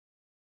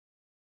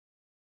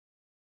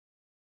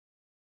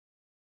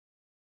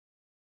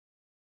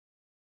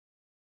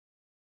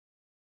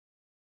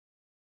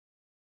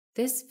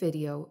This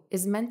video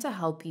is meant to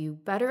help you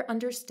better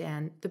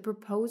understand the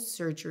proposed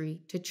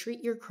surgery to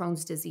treat your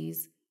Crohn's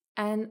disease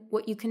and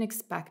what you can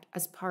expect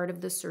as part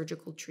of the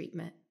surgical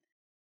treatment.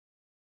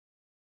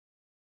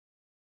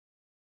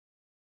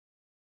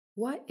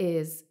 What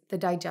is the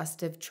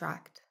digestive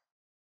tract?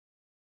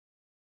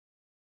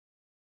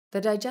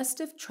 The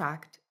digestive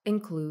tract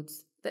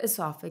includes the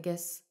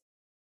esophagus,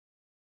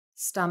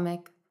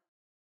 stomach,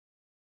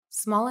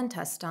 small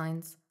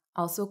intestines,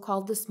 also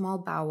called the small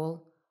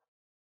bowel,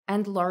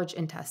 and large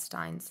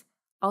intestines,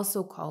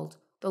 also called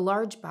the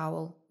large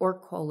bowel or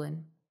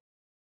colon.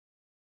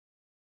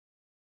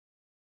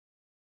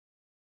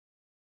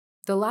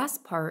 The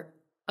last part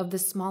of the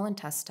small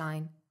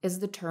intestine is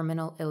the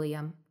terminal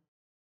ileum.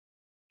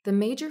 The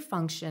major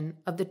function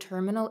of the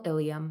terminal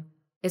ileum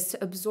is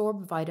to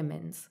absorb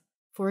vitamins,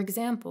 for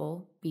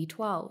example,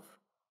 B12,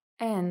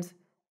 and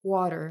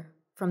water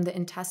from the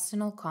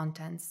intestinal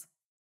contents.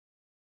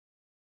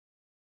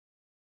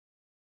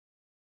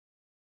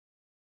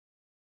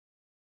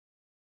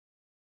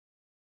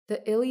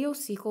 The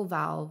ileocecal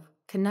valve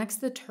connects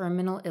the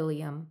terminal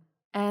ileum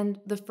and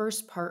the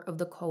first part of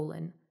the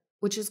colon,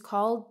 which is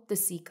called the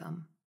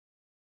cecum.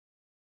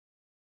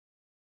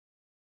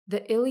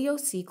 The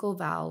ileocecal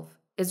valve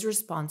is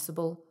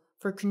responsible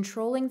for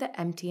controlling the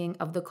emptying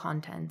of the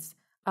contents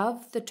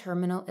of the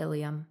terminal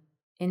ileum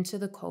into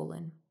the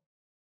colon.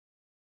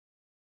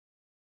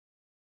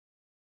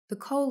 The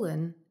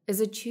colon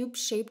is a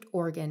tube-shaped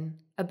organ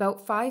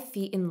about 5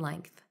 feet in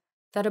length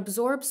that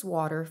absorbs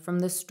water from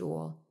the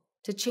stool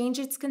to change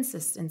its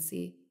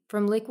consistency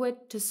from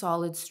liquid to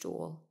solid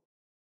stool.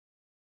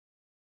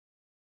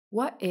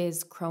 What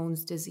is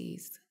Crohn's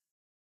disease?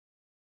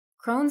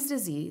 Crohn's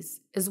disease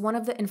is one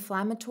of the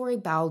inflammatory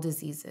bowel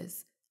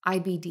diseases,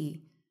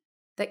 IBD,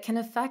 that can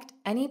affect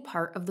any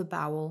part of the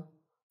bowel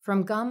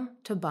from gum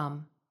to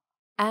bum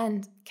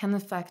and can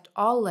affect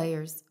all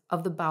layers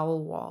of the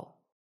bowel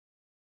wall.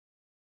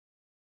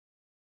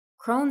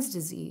 Crohn's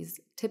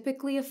disease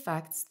typically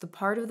affects the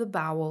part of the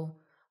bowel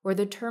where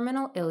the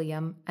terminal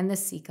ileum and the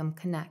cecum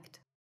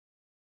connect.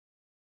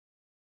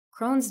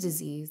 Crohn's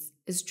disease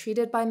is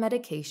treated by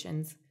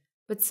medications,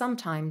 but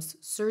sometimes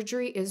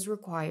surgery is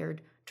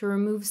required to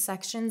remove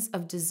sections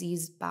of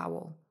diseased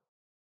bowel.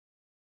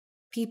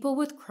 People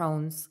with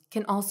Crohn's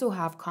can also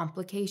have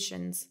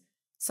complications,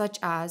 such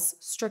as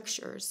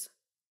strictures,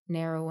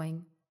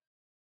 narrowing,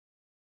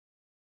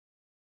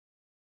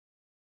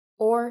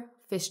 or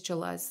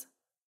fistulas,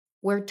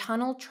 where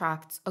tunnel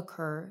tracts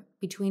occur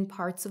between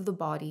parts of the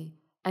body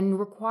and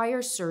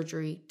require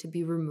surgery to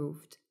be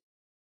removed.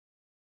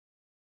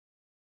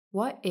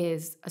 What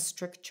is a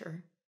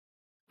stricture?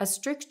 A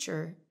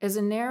stricture is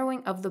a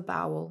narrowing of the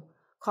bowel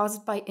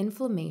caused by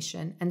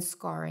inflammation and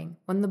scarring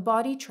when the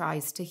body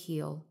tries to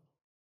heal.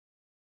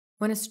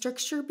 When a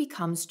stricture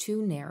becomes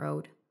too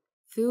narrowed,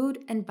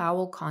 food and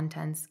bowel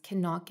contents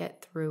cannot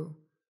get through,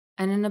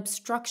 and an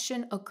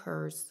obstruction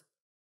occurs.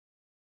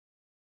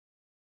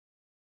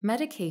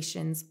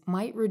 Medications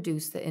might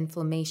reduce the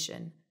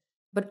inflammation,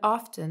 but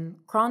often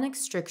chronic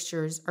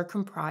strictures are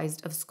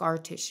comprised of scar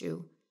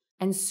tissue,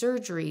 and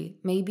surgery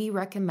may be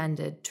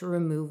recommended to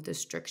remove the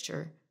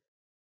stricture.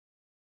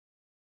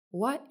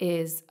 What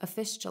is a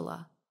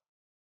fistula?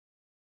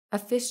 A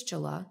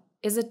fistula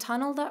is a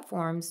tunnel that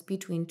forms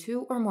between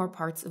 2 or more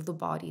parts of the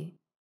body,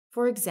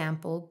 for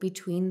example,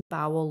 between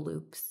bowel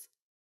loops.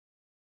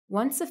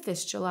 Once a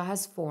fistula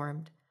has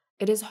formed,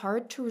 it is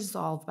hard to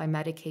resolve by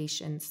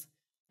medications,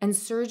 and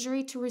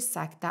surgery to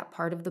resect that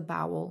part of the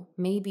bowel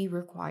may be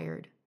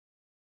required.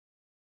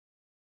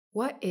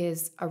 What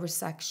is a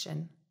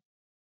resection?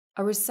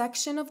 A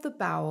resection of the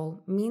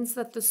bowel means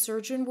that the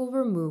surgeon will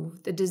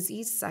remove the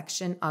diseased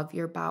section of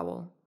your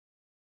bowel.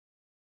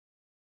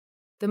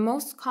 The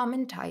most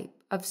common type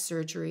of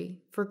surgery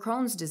for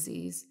Crohn's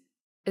disease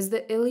is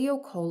the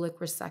ileocolic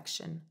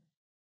resection,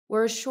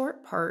 where a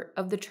short part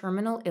of the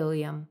terminal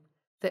ileum,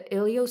 the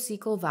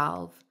ileocecal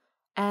valve,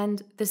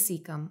 and the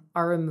cecum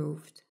are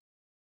removed.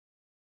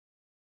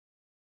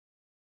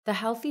 The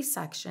healthy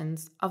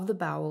sections of the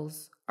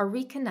bowels are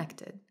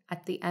reconnected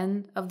at the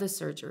end of the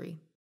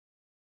surgery.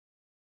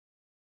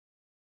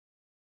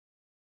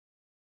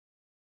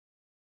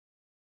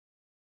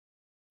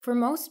 For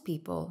most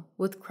people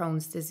with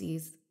Crohn's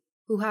disease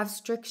who have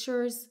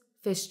strictures,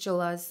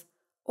 fistulas,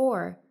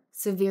 or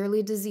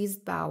severely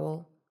diseased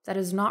bowel that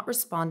is not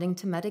responding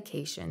to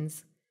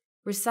medications,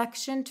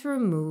 resection to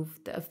remove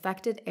the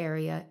affected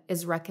area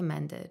is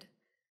recommended.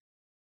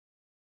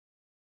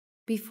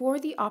 Before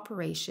the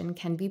operation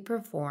can be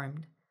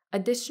performed,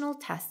 additional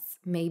tests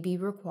may be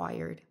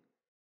required.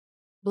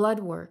 Blood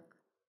work.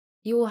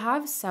 You will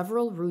have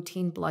several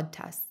routine blood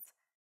tests,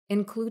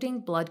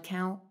 including blood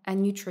count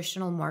and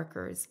nutritional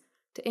markers,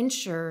 to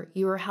ensure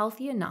you are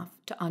healthy enough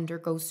to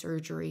undergo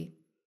surgery.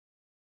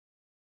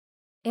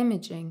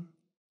 Imaging.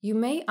 You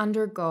may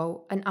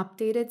undergo an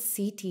updated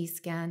CT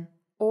scan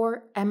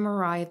or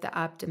MRI of the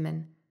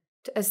abdomen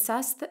to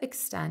assess the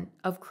extent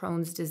of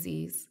Crohn's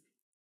disease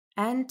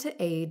and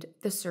to aid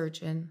the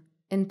surgeon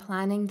in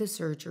planning the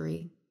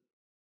surgery.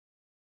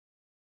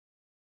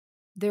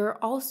 There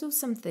are also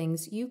some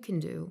things you can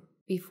do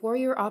before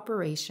your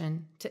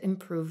operation to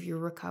improve your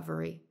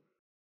recovery.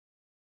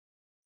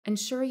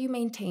 Ensure you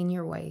maintain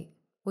your weight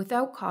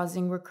without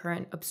causing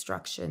recurrent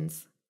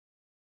obstructions.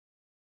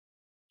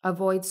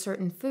 Avoid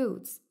certain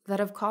foods that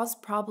have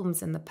caused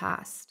problems in the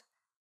past,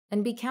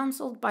 and be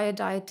counseled by a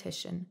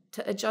dietitian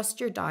to adjust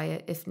your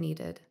diet if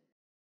needed.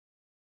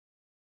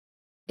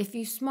 If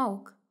you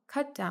smoke,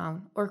 cut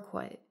down or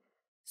quit.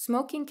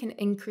 Smoking can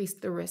increase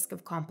the risk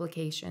of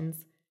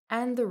complications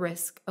and the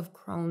risk of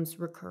Crohn's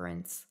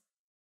recurrence.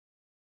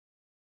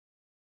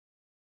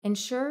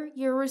 Ensure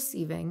you're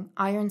receiving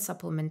iron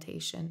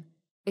supplementation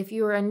if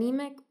you are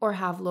anemic or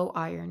have low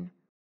iron.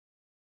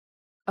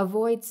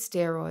 Avoid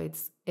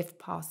steroids if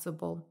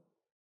possible.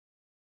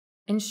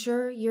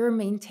 Ensure you're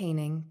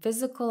maintaining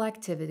physical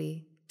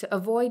activity to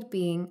avoid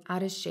being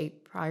out of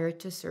shape prior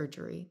to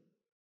surgery.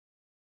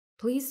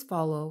 Please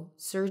follow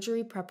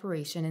surgery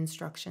preparation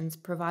instructions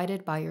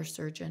provided by your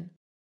surgeon.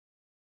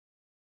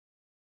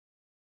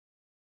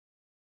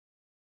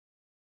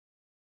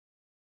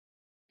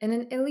 In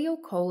an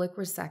ileocolic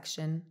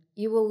resection,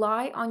 you will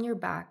lie on your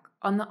back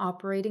on the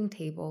operating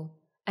table,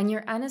 and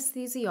your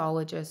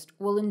anesthesiologist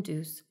will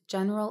induce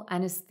general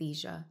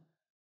anesthesia.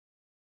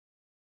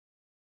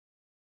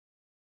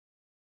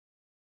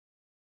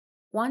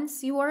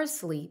 Once you are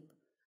asleep,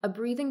 a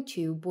breathing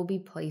tube will be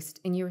placed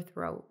in your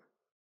throat,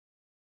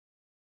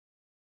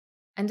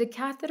 and a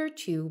catheter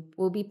tube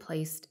will be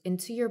placed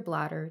into your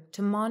bladder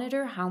to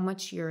monitor how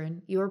much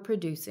urine you are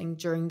producing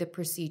during the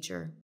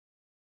procedure.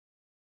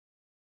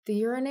 The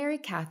urinary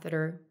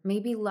catheter may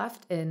be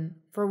left in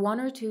for 1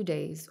 or 2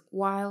 days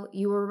while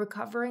you are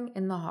recovering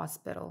in the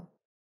hospital.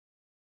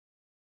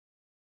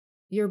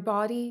 Your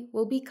body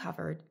will be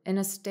covered in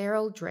a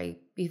sterile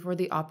drape before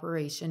the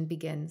operation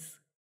begins.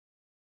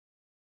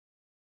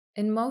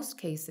 In most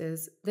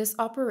cases, this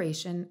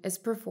operation is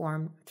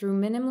performed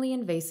through minimally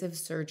invasive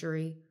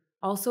surgery,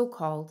 also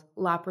called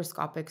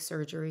laparoscopic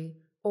surgery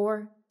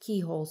or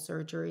keyhole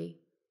surgery.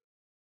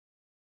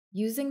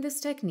 Using this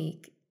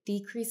technique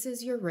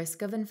decreases your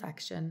risk of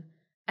infection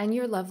and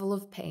your level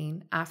of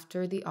pain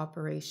after the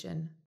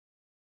operation.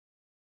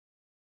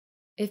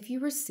 If you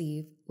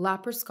receive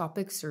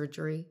laparoscopic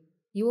surgery,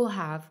 you will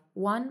have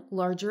 1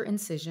 larger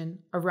incision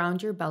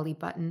around your belly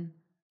button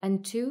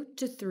and 2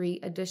 to 3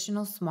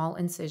 additional small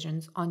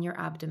incisions on your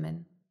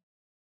abdomen.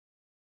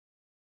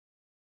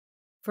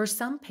 For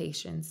some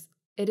patients,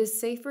 it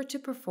is safer to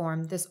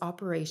perform this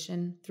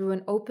operation through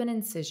an open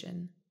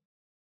incision.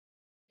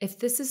 If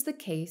this is the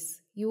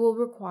case, you will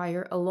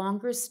require a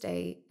longer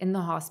stay in the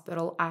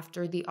hospital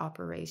after the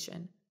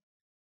operation.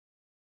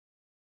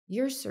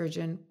 Your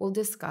surgeon will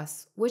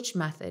discuss which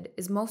method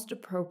is most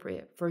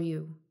appropriate for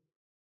you.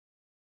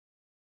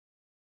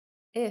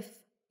 If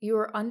you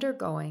are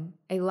undergoing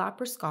a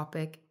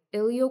laparoscopic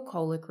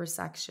ileocolic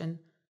resection,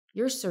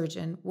 your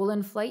surgeon will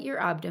inflate your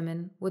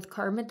abdomen with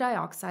carbon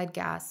dioxide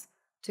gas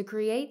to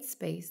create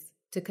space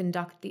to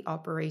conduct the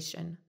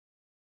operation.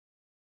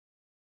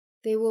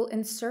 They will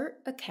insert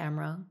a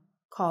camera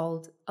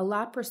called a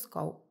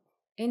laparoscope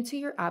into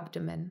your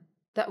abdomen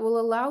that will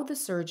allow the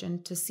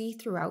surgeon to see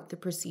throughout the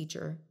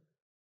procedure.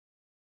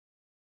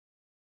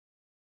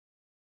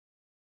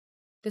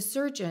 The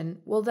surgeon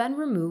will then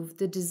remove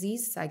the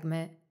diseased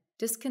segment,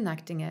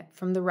 disconnecting it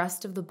from the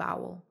rest of the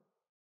bowel.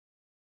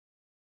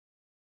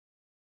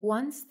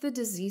 Once the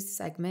diseased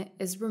segment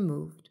is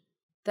removed,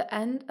 the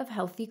end of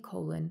healthy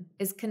colon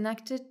is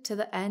connected to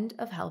the end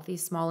of healthy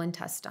small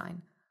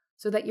intestine,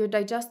 so that your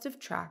digestive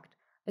tract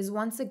is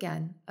once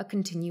again a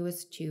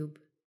continuous tube.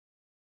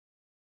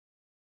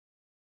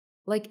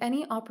 Like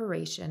any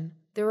operation,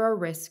 there are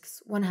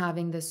risks when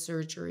having this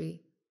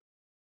surgery.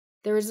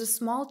 There is a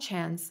small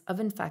chance of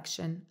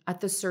infection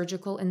at the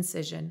surgical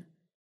incision,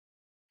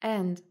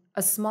 and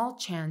a small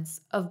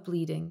chance of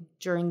bleeding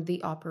during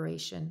the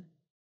operation.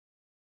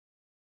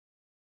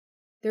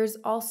 There is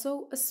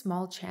also a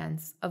small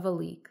chance of a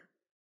leak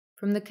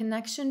from the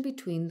connection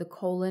between the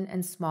colon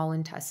and small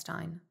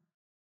intestine.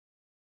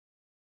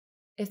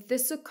 If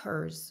this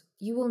occurs,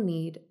 you will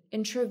need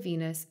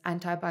intravenous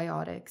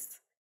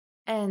antibiotics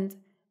and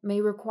may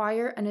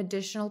require an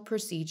additional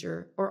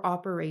procedure or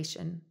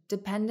operation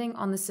depending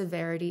on the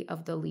severity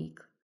of the leak.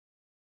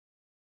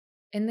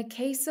 In the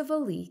case of a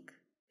leak,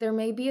 there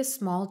may be a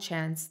small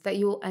chance that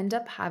you will end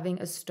up having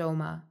a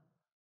stoma.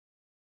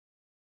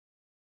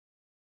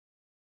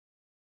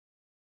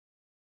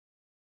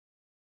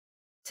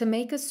 To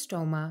make a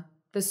stoma,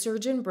 the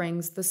surgeon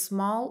brings the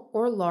small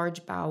or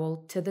large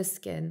bowel to the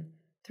skin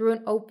through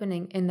an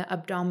opening in the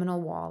abdominal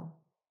wall.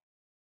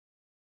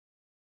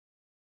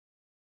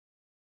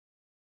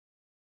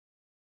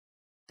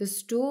 The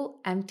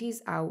stool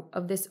empties out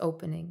of this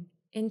opening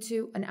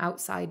into an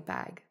outside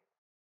bag.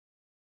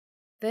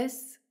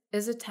 This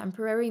is a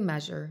temporary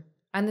measure,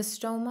 and the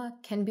stoma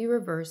can be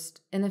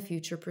reversed in a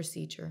future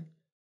procedure.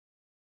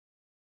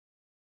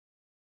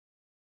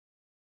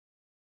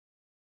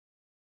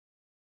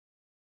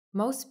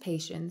 Most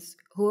patients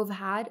who have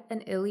had an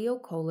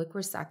ileocolic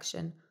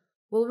resection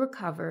will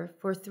recover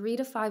for 3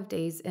 to 5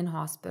 days in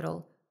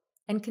hospital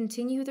and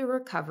continue the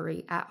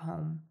recovery at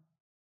home.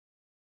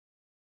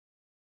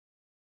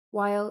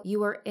 While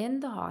you are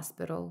in the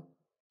hospital,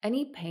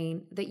 any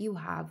pain that you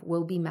have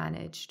will be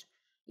managed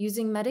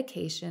using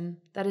medication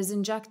that is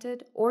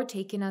injected or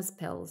taken as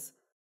pills,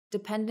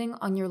 depending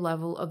on your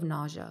level of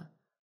nausea.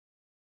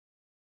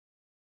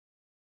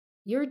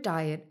 Your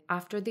diet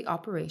after the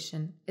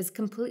operation is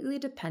completely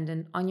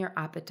dependent on your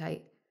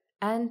appetite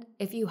and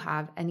if you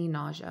have any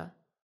nausea.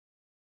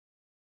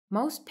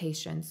 Most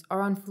patients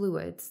are on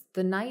fluids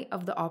the night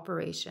of the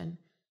operation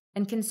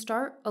and can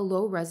start a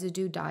low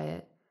residue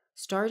diet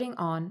starting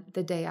on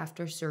the day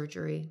after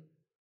surgery.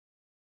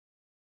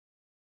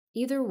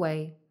 Either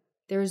way,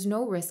 there is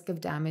no risk of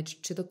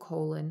damage to the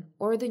colon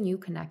or the new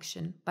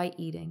connection by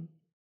eating.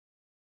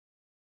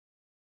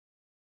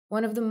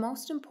 One of the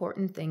most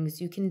important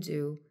things you can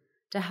do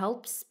to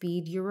help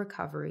speed your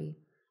recovery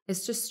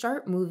is to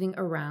start moving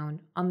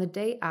around on the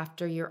day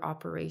after your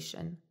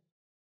operation.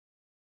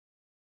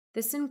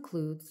 This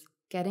includes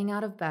getting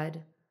out of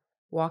bed,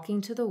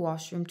 walking to the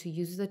washroom to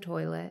use the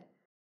toilet,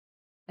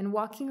 and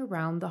walking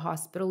around the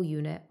hospital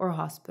unit or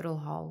hospital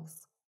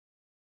halls.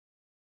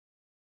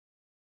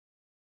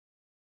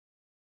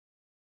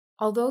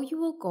 Although you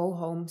will go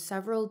home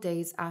several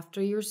days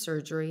after your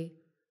surgery,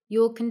 you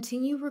will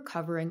continue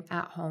recovering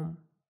at home.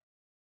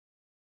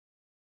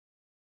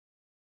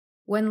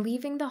 When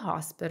leaving the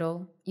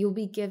hospital, you'll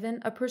be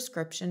given a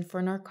prescription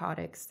for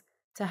narcotics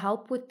to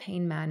help with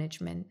pain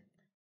management.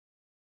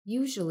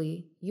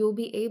 Usually, you'll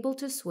be able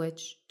to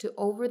switch to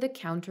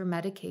over-the-counter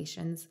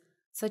medications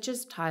such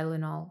as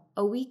Tylenol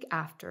a week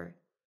after.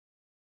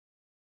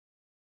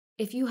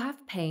 If you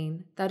have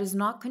pain that is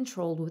not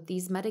controlled with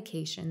these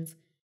medications,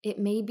 it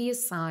may be a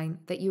sign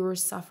that you are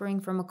suffering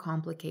from a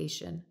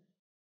complication.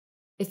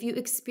 If you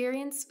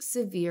experience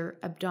severe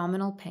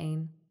abdominal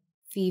pain,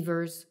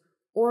 fevers,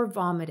 or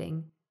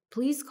vomiting,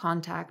 please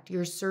contact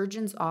your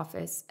surgeon's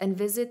office and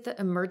visit the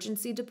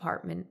emergency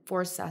department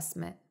for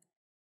assessment.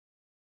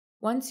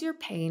 Once your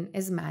pain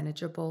is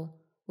manageable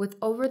with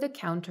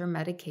over-the-counter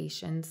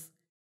medications,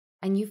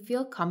 and you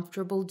feel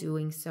comfortable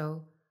doing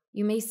so,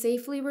 you may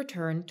safely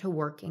return to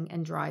working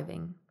and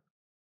driving.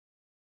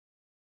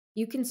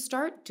 You can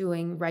start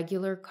doing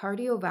regular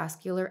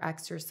cardiovascular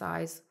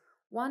exercise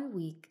 1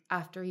 week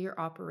after your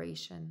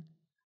operation,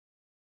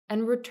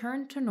 and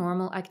return to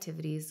normal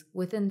activities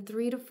within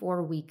 3 to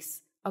 4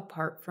 weeks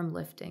apart from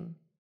lifting.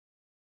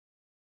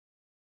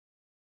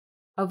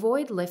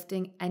 Avoid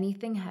lifting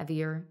anything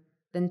heavier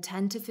than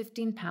 10 to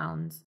 15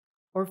 pounds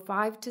or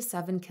 5 to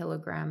 7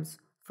 kilograms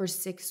for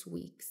 6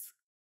 weeks.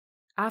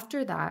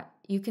 After that,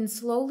 you can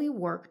slowly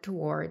work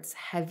towards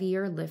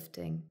heavier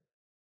lifting.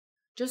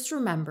 Just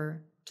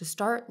remember to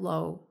start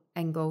low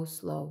and go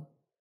slow.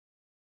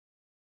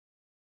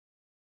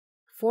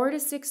 4 to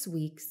 6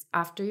 weeks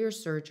after your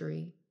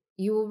surgery,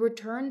 you will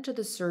return to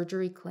the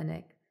surgery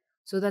clinic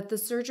so that the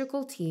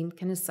surgical team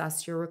can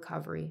assess your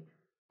recovery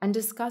and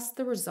discuss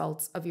the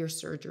results of your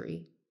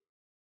surgery.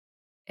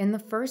 In the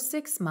first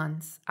 6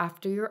 months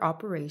after your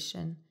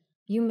operation,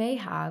 you may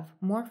have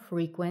more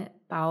frequent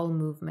bowel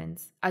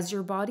movements as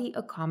your body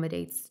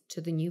accommodates to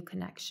the new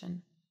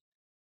connection.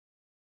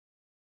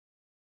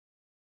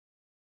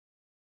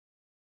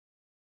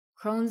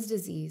 Crohn's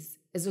disease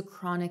is a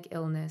chronic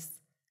illness,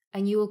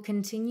 and you will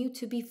continue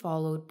to be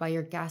followed by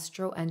your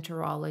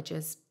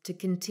gastroenterologist to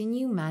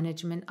continue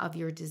management of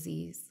your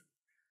disease.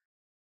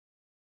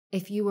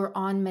 If you were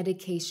on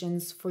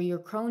medications for your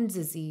Crohn's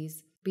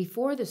disease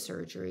before the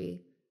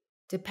surgery,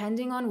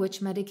 depending on which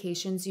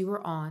medications you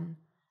were on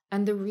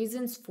and the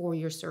reasons for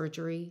your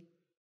surgery,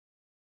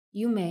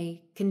 you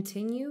may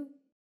continue,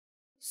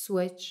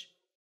 switch,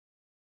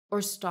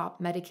 or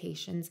stop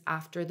medications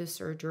after the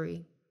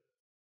surgery.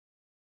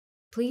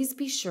 Please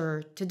be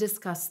sure to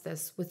discuss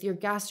this with your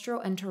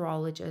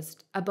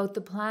gastroenterologist about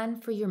the plan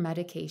for your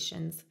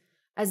medications,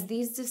 as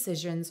these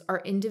decisions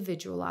are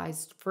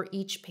individualized for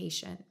each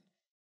patient.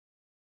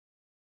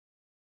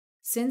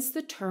 Since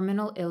the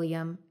terminal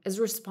ileum is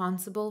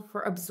responsible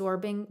for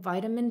absorbing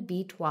vitamin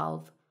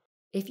B12,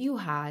 if you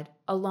had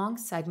a long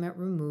segment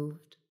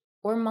removed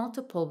or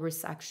multiple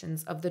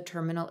resections of the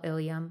terminal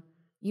ileum,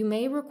 you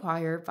may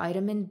require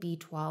vitamin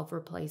B12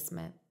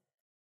 replacement.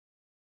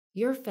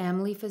 Your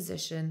family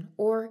physician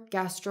or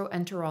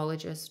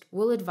gastroenterologist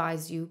will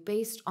advise you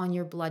based on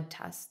your blood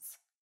tests.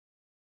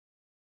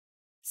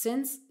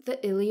 Since the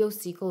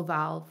ileocecal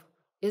valve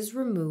is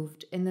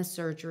removed in the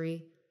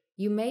surgery,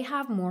 you may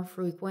have more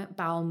frequent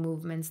bowel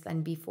movements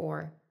than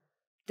before.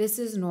 This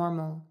is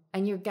normal,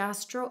 and your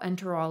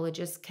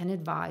gastroenterologist can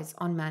advise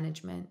on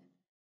management.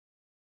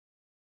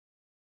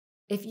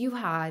 If you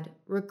had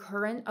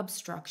recurrent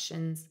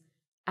obstructions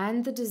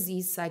and the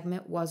disease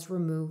segment was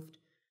removed,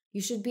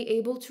 you should be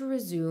able to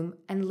resume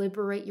and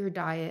liberate your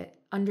diet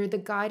under the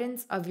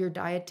guidance of your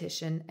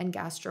dietitian and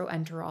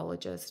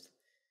gastroenterologist.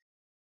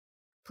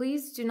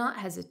 Please do not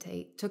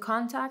hesitate to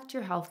contact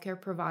your healthcare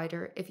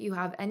provider if you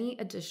have any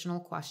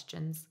additional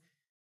questions.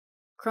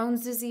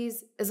 Crohn's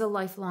disease is a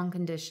lifelong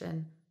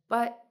condition,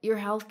 but your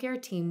healthcare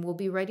team will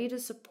be ready to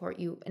support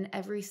you in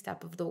every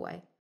step of the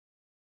way.